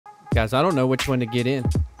Guys, I don't know which one to get in.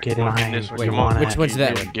 Get in this one. Wait, Come on. which one's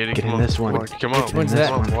that one? Get in this one. Come on. Which one's that?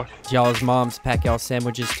 Come on, boy. Y'all's moms pack y'all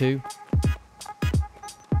sandwiches too?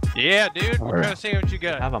 Yeah, dude. What kind of sandwich you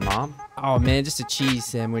got? Have a mom? Oh man, just a cheese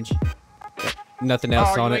sandwich. Nothing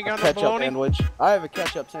else on you it. ain't got no Ketchup bologna? sandwich. I have a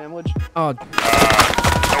ketchup sandwich. Oh, No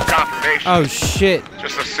confirmation. oh shit.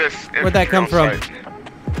 Just assist. Where'd that come from? Site.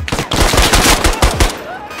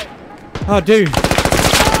 Oh, dude.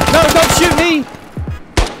 No, don't shoot me.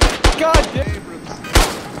 God damn.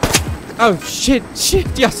 Oh shit,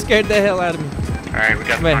 shit. Y'all scared the hell out of me. Alright, we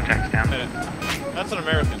got Come here. contacts down. That's an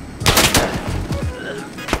American.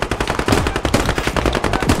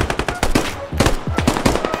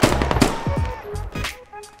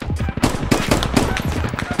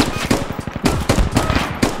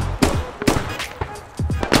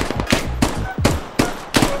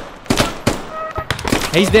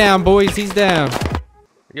 He's down, boys. He's down.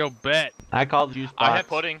 Yo, bet. I called juice box. I have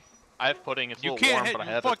pudding. I have pudding. It's a You little can't warm, but I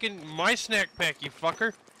hit have fucking my snack pack, you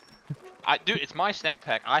fucker. it. Dude, it's my snack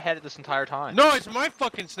pack. I had it this entire time. No, it's my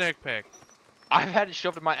fucking snack pack. I've had it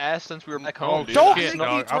shoved in my ass since we were back home, dude. Don't shit, make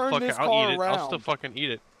no, me turn this I'll car eat it. I'll around. still fucking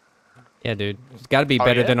eat it. Yeah, dude. It's got to be Oh,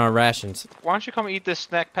 better yeah? than our rations. Why don't you come eat this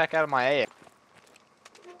snack pack out of my ass?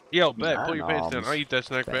 Yo, bet. Nah, Pull your pants down. I'll eat that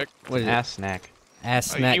snack pack. What is it? Ass snack.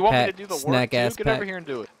 Ass snack you want me pack. to do the work, Snack dude? ass Get pack. over here and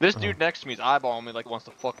do it. This dude next to me is eyeballing me like he wants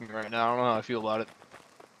to fuck me right now. I don't know how I feel about it.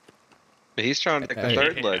 He's trying to take the Hey.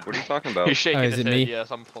 third leg. What are you talking about? He's shaking Oh, is his it head. me?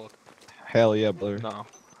 Yes, I'm fucked. Hell yeah, brother. No.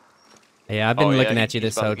 Yeah, I've been Oh, yeah, looking he- at you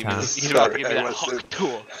he's this about whole to give me time. this- He's about to give me that hawk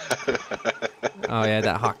tool. Oh yeah,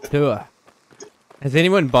 that Hawk Tua. Has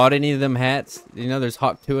anyone bought any of them hats? You know, there's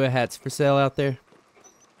Hawk Tua hats for sale out there.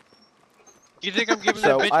 You think I'm giving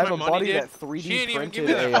So that bitch I have my a money, buddy dude? that She 3D ain't even printed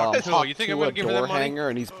giving me a that hawk tool. Hawk You think I'm gonna Tua give her that door money? hanger,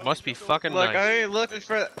 and he's Must be fucking Look, nice. I ain't looking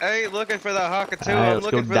for that Hakatu. Alright, I'm let's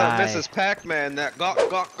looking go for that die. Mrs. Pac-Man. That gawk.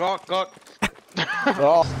 oh,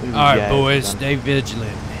 All right, Yeah, boys, done. stay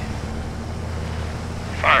vigilant.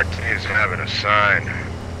 Fire team's having a sign.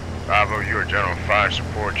 Bravo, you are general fire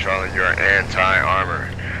support. Charlie, you are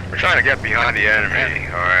anti-armor. We're trying to get behind the enemy.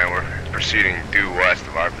 Alright, we're proceeding due west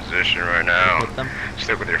of our position right now. Hit them.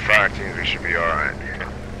 Stick with your fire teams, we should be alright.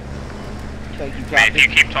 thank you, Man, if you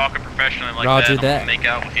Captain. keep talking professionally like Roger that, I'm that. gonna make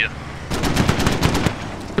out with you.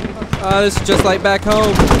 This is just like back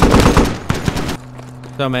home.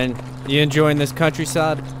 So, man, you enjoying this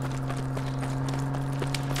countryside?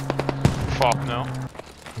 Fuck no.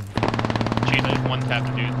 Jeez, I just one tapped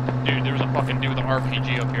a dude. Dude, there was a fucking dude with an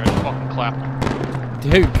RPG up here. I just fucking clapped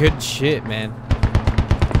him. Dude, good shit, man.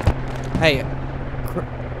 Hey,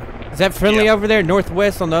 is that friendly over there,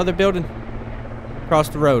 northwest on the other building? Across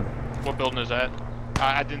the road. What building is that?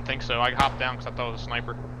 I didn't think so. I hopped down because I thought it was a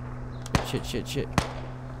sniper. Shit, shit, shit.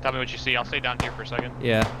 Tell me what you see. I'll stay down here for a second.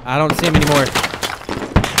 Yeah, I don't see him anymore.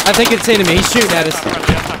 I think it's enemy. He's shooting at us.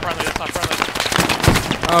 That's not friendly. That's not friendly.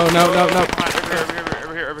 Oh, no, no, no.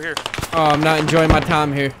 Over here, over here. Oh, I'm not enjoying my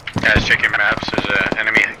time here. Guys, check your maps. There's an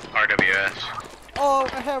enemy RWS. Oh,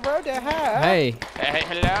 hello there. Hey, Hey,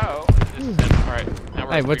 hello. This is it. Alright. Now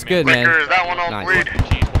we're hey, at what's 3 good, minutes. man? Liquor, is that one on Nice. bleed?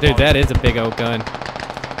 Jeez, Dude, that is a big old gun.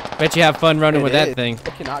 Bet you have fun running with that thing. I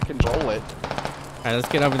cannot control it. Alright, let's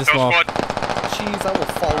get over this Go wall. squad. Cheese, I will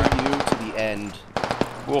follow you to the end.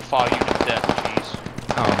 We'll follow you to death, jeez.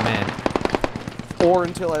 Oh, man. Or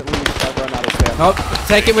until at least I run out of stamina. Oh,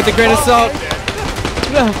 take it with a grain of salt.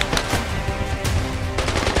 No.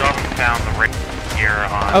 Drop down the right here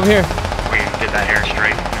on. Over here. We did that here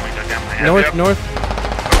straight. And we go down the North, Yep. north.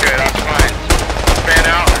 Okay, that's fine. Fan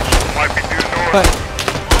out. Might be due north. But,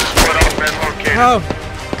 Split up and located. oh,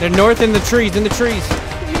 they're north in the trees, in the trees.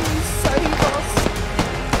 Please save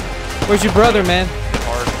us. Where's your brother, man?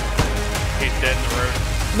 Hard. He's dead in the road.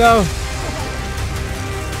 No.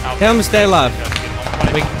 Out Tell him to there. stay alive.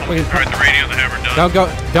 We can, Alright, the radio, the hammer done.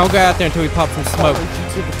 don't go out there until we pop some smoke. Follow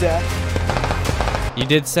you to the death. You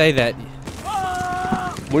did say that.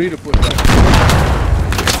 We need to put that.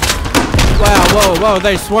 Wow, whoa,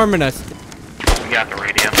 they're swarming us. We got the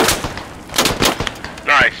radio.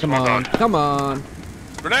 Nice. Come well on, done. come on.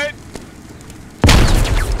 Grenade!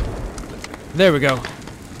 There we go.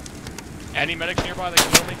 Any medics nearby that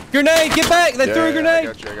can heal me? Grenade, get back! They threw a grenade.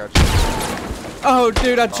 I got you. Oh,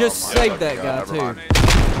 dude, I just saved that guy never too. mind.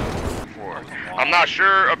 I'm not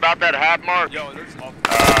sure about that hab mark. Yo, there's No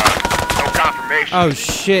confirmation. Oh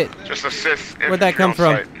shit! Just assist. Where'd that come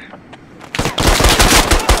infantry on from?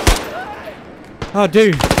 Oh,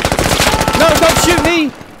 dude. No, don't shoot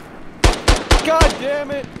me! God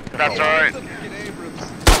damn it. site. That's alright.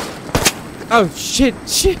 Oh shit,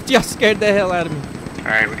 shit! Y'all scared the hell out of me.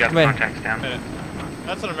 Alright, we got Come here. contacts down.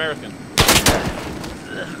 That's an American.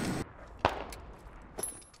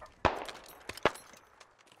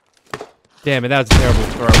 Damn it, that was a terrible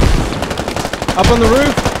throw. Up on the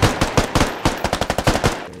roof.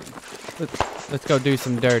 Let's go do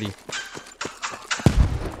some dirty.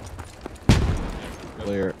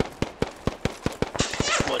 Clear.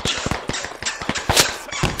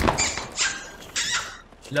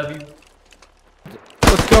 Love you.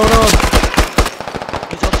 What's going on?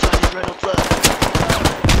 He's outside, he's right outside.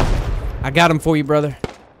 I got him for you, brother.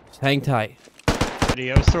 Just hang tight.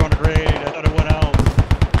 I was throwing a grenade. I thought it went out.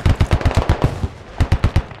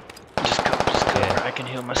 Just cover. I can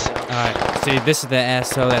heal myself. Alright, see, this is the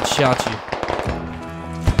asshole that shot you.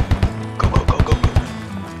 Go.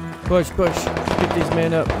 Push. Get these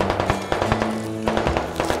men up.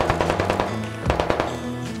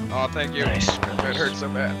 Oh, thank you. Nice. That hurt so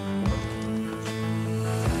bad.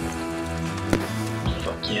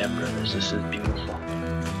 Fuck yeah, brothers. This is beautiful.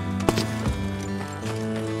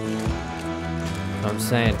 I'm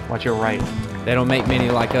saying, Watch your right. they don't make many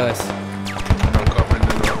like us. I'm covering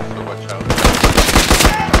the door, so watch out.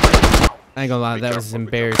 I ain't gonna lie, Be that was careful, be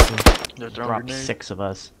embarrassing. They're throwing Dropped grenades. 6 of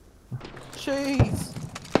us. Jeez.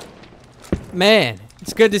 Man,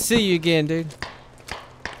 it's good to see you again, dude.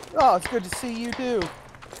 Oh, it's good to see you too.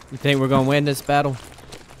 You think we're gonna win this battle?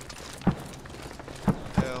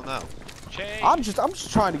 Hell no. Chase! I'm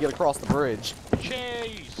just trying to get across the bridge.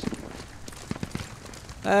 Chase!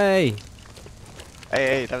 Hey,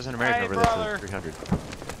 Hey, that was an American Hey, over brother. there for 300.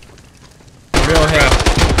 real hell.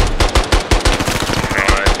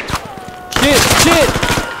 Shit!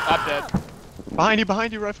 I'm dead.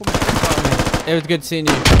 Behind you, rifleman. It was good seeing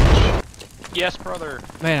you. Yes, brother.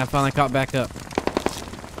 Man, I finally caught back up.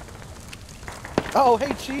 Oh,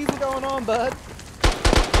 hey, Cheese, what's going on, bud?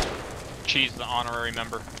 Cheese, the honorary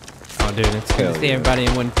member. Oh, dude, it's good Hell to see yeah. everybody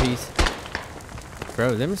in one piece.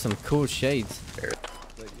 Bro, them are some cool shades.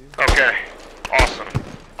 Okay.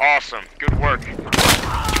 Awesome. Good work. Shit!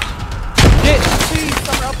 Cheese,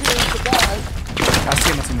 I'm up here with the guys. I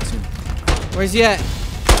see him. Where's he at?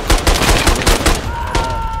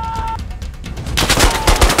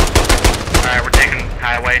 Alright, we're taking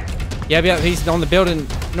highway. Yep, he's on the building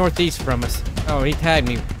northeast from us. Oh, he tagged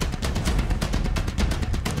me.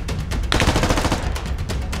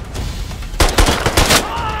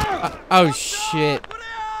 Oh, shit.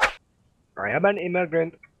 I am an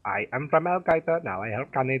immigrant. I am from Al Qaeda. Now I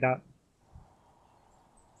help Canada.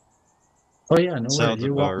 Oh yeah, no Sounds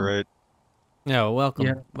about right. No, welcome.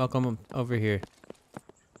 Yeah. Welcome over here.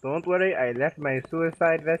 Don't worry, I left my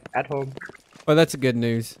suicide vest at home. Well, that's good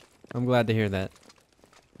news. I'm glad to hear that.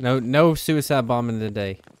 No suicide bombing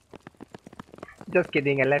today. Just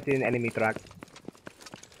kidding, I left it in enemy truck.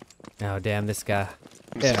 Oh, damn, this guy.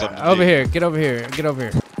 Yeah, over here. Get over here. Get over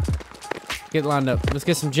here. Get lined up. Let's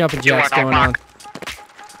get some jumping jacks going on.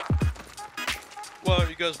 Well,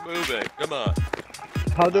 you guys moving. Come on.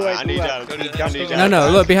 How do I do that? No,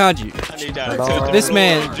 look behind you. I need that. This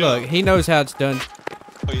man, look, he knows how it's done.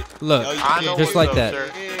 Look, just like that.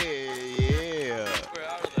 Yeah.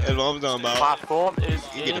 That's what I'm talking about. Platform is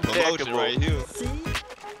You get a promotion right here.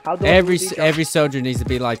 How do Every soldier needs to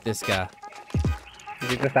be like this guy.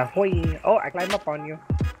 Just a hoy. Oh, I climb up on you.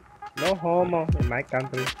 No homo in my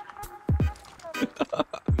country.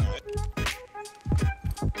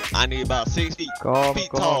 I need about 6 feet Come,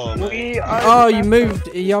 tall. Man. We are Oh, the you moved.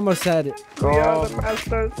 You almost had it. We are the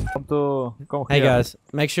masters. Hey, guys,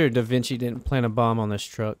 make sure Da Vinci didn't plant a bomb on this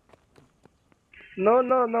truck. No,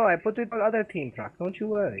 I put it on other team truck. Don't you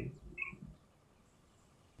worry.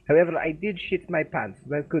 However, I did shit my pants.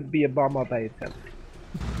 That could be a bomb all by itself.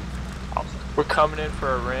 We're coming in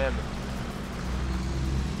for a ram.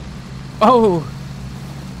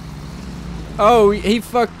 Oh, he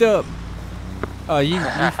fucked up. Oh, you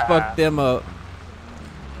fucked them up.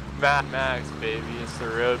 Mad Max, baby. It's the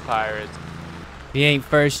Road Pirates. If you ain't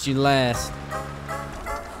first, you last.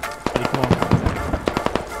 Hey, come on.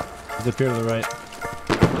 He's up here to the right.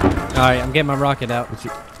 Alright, I'm getting my rocket out.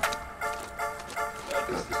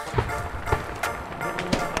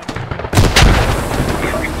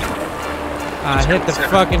 I hit the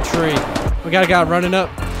fucking tree. We got a guy running up.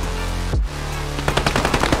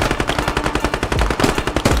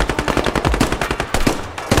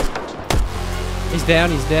 He's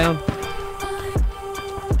down.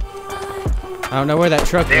 I don't know where that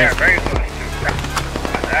truck Yeah, is. very close.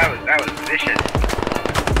 That was vicious.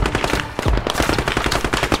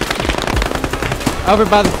 Over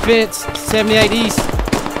by the fence, 78 East.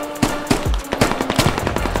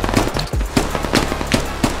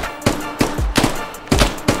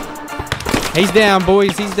 He's down,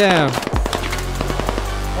 boys. He's down.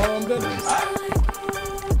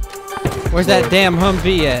 Where's that damn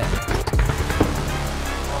Humvee at?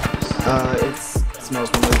 It smells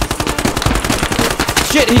delicious.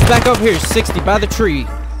 shit, he's back over here, 60 by the tree.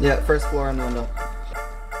 Yeah, first floor in the window.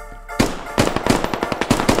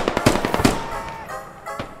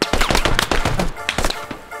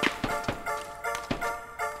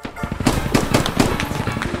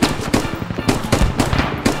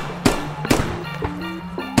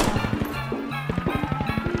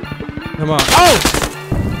 Come on. Oh!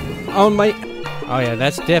 Oh my. Oh yeah,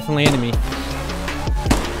 that's definitely enemy.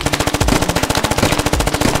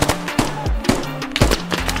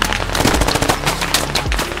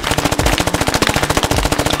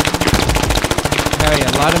 Hell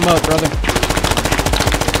yeah, light him up, brother.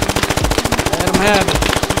 Let him have it.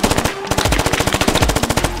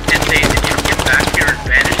 And Dave, if you get back here and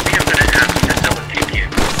vanish me, I'm gonna ask to double kick you.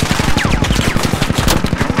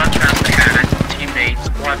 Don't run past the hat, teammates,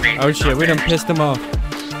 squad mates. Oh shit, we done pissed him off.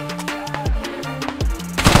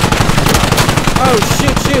 Oh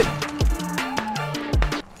shit, shit.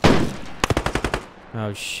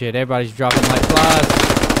 Oh shit, everybody's dropping like flies.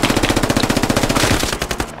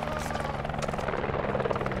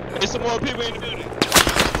 There's some more people in the building.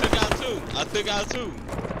 I took out two.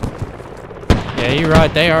 Yeah, you're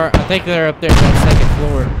right. They are. I think they're up there on that second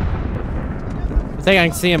floor. I think I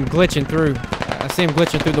can see them glitching through. I see them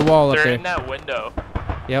glitching through the wall up there. They're in that window.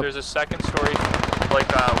 Yep. There's a second story, like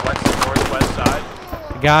west northwest side.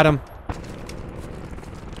 Got him.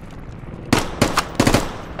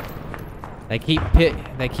 They keep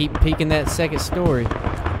peeking that second story.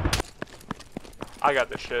 I got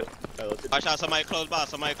this shit. Watch out, somebody close by,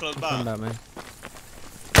 somebody close by. Come about, man.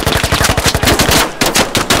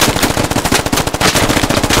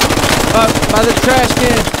 Up by the trash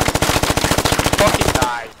can. Fucking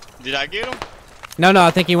die. Did I get him? No,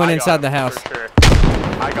 I think he went I inside got him, the house. for sure.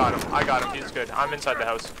 I got him. He's good. I'm inside the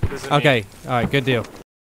house. This is me. Okay, alright, good deal.